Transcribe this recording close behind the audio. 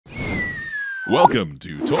Welcome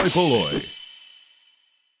to toy-polloi.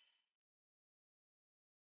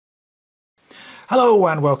 Hello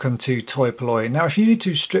and welcome to toy-polloi. Now if you need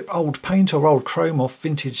to strip old paint or old chrome off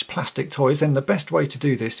vintage plastic toys, then the best way to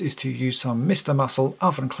do this is to use some Mr. Muscle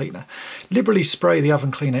oven cleaner. Liberally spray the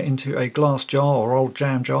oven cleaner into a glass jar or old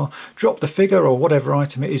jam jar, drop the figure or whatever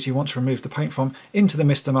item it is you want to remove the paint from into the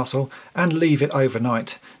Mr. Muscle and leave it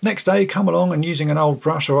overnight. Next day come along and using an old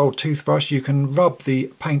brush or old toothbrush you can rub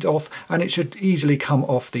the paint off and it should easily come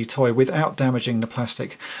off the toy without damaging the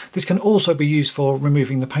plastic. This can also be used for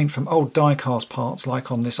removing the paint from old die-cast parts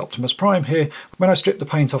like on this Optimus Prime here. When I stripped the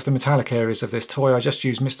paint off the metallic areas of this toy I just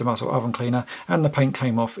used Mr. Muscle oven cleaner and the paint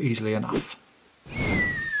came off easily enough.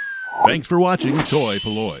 Thanks for watching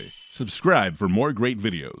toy-polloi. Subscribe for more great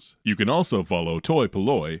videos. You can also follow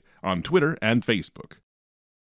toy-polloi on Twitter and Facebook.